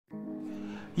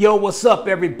Yo, what's up,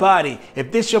 everybody? If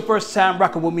this your first time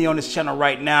rocking with me on this channel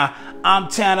right now, I'm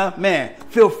Tanner. Man,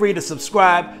 feel free to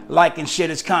subscribe, like, and share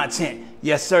this content.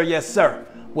 Yes, sir. Yes, sir.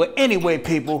 Well, anyway,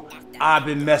 people, I've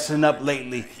been messing up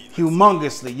lately,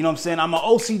 humongously. You know what I'm saying? I'm an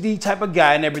OCD type of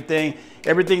guy and everything.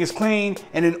 Everything is clean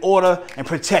and in order and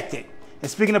protected. And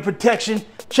speaking of protection,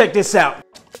 check this out.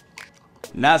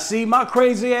 Now, see my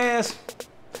crazy ass?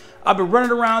 I've been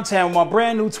running around town with my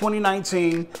brand new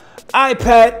 2019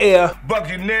 iPad Air,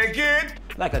 bucket naked,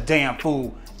 like a damn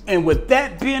fool. And with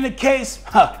that being the case,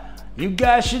 you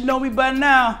guys should know me by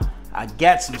now. I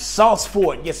got some sauce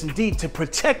for it, yes indeed, to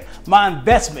protect my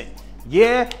investment.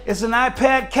 Yeah, it's an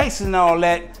iPad case and all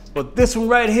that, but this one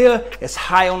right here is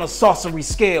high on a sorcery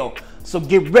scale. So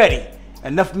get ready.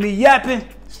 Enough of me yapping,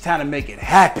 it's time to make it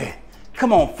happen.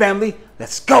 Come on, family,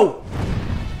 let's go.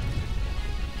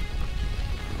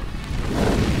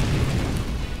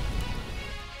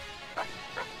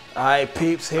 All right,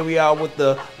 peeps, here we are with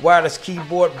the wireless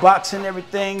keyboard box and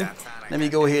everything. Let me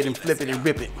go ahead and flip it and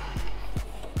rip it.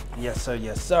 Yes, sir.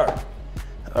 Yes, sir.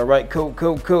 All right,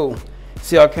 cool.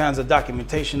 See all kinds of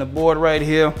documentation aboard right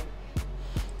here.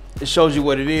 It shows you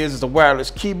what it is. It's a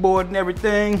wireless keyboard and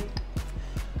everything.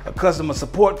 A customer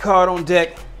support card on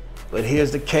deck. But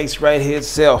here's the case right here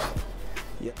itself.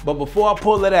 Yeah. But before I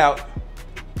pull it out,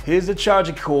 here's the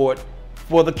charging cord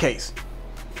for the case.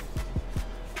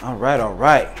 All right.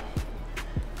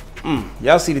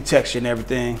 Y'all see the texture and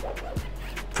everything.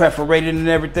 Perforated and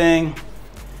everything.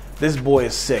 This boy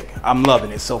is sick. I'm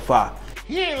loving it so far.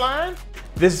 He ain't lying.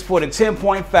 This is for the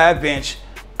 10.5 inch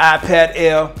iPad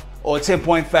Air or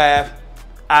 10.5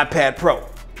 iPad Pro.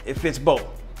 It fits both.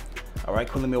 All right,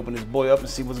 cool. Let me open this boy up and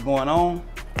see what's going on.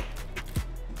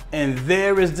 And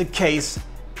there is the case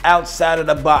outside of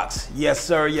the box. Yes,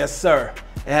 sir. Yes, sir.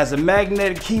 It has a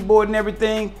magnetic keyboard and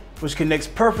everything, which connects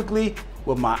perfectly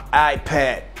with my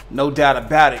iPad. No doubt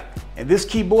about it. And this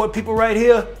keyboard, people, right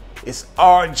here is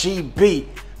RGB.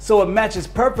 So it matches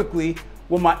perfectly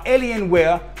with my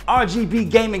Alienware RGB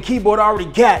gaming keyboard I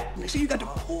already got. Make sure you got the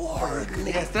port.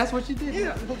 Yes, that's what you did.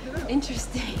 Yeah.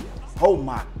 Interesting. Oh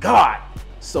my God.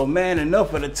 So man,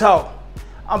 enough of the talk.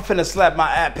 I'm finna slap my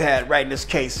iPad right in this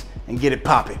case and get it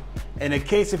popping. And in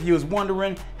case if you was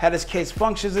wondering how this case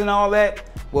functions and all that,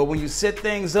 well, when you set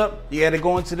things up, you gotta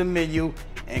go into the menu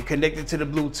and connect it to the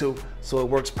Bluetooth so it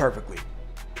works perfectly.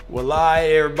 Well, all right,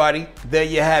 everybody, there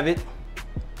you have it.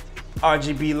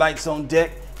 RGB lights on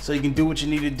deck so you can do what you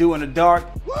need to do in the dark.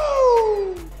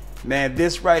 Woo! Man,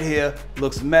 this right here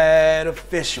looks mad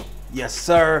official. Yes,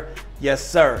 sir. Yes,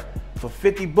 sir. For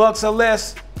 50 bucks or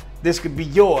less, this could be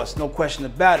yours, no question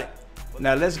about it.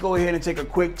 Now let's go ahead and take a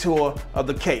quick tour of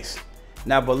the case.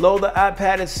 Now below the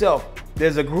iPad itself,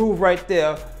 there's a groove right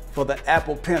there for the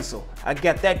Apple Pencil. I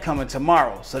got that coming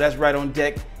tomorrow, so that's right on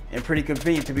deck and pretty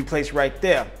convenient to be placed right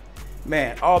there.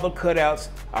 Man, all the cutouts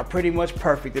are pretty much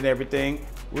perfect and everything.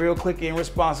 Real clicky and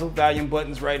responsive volume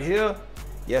buttons right here.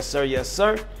 Yes, sir. Yes,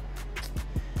 sir.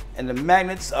 And the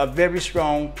magnets are very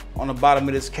strong on the bottom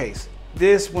of this case.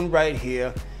 This one right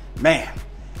here, man,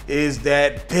 is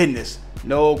that business.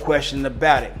 No question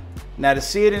about it. Now to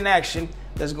see it in action,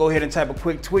 let's go ahead and type a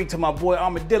quick tweet to my boy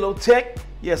Armadillo Tech.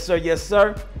 Yes, sir. Yes,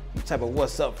 sir. Type of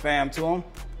what's up, fam, to him.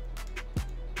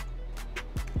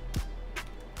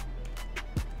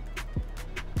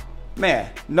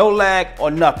 Man, no lag or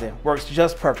nothing. Works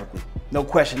just perfectly. No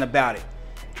question about it.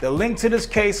 The link to this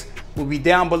case will be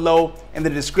down below in the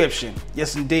description.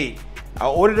 Yes, indeed. I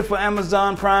ordered it for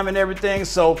Amazon Prime and everything,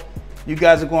 so you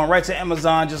guys are going right to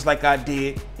Amazon just like I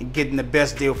did and getting the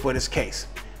best deal for this case.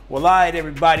 Well, all right,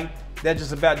 everybody. That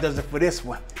just about does it for this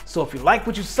one. So if you like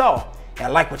what you saw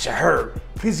and like what you heard,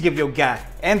 please give your guy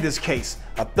and this case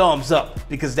a thumbs up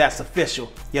because that's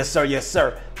official. Yes, sir. Yes,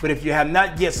 sir. But if you have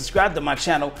not yet subscribed to my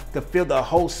channel to feel the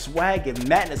whole swag and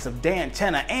madness of Dan,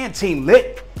 TANNA, and Team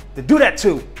Lit, to do that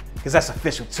too, because that's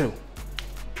official too.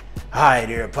 All right,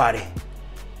 everybody.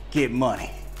 Get money,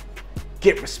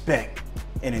 get respect,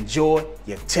 and enjoy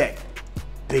your tech.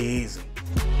 Be easy.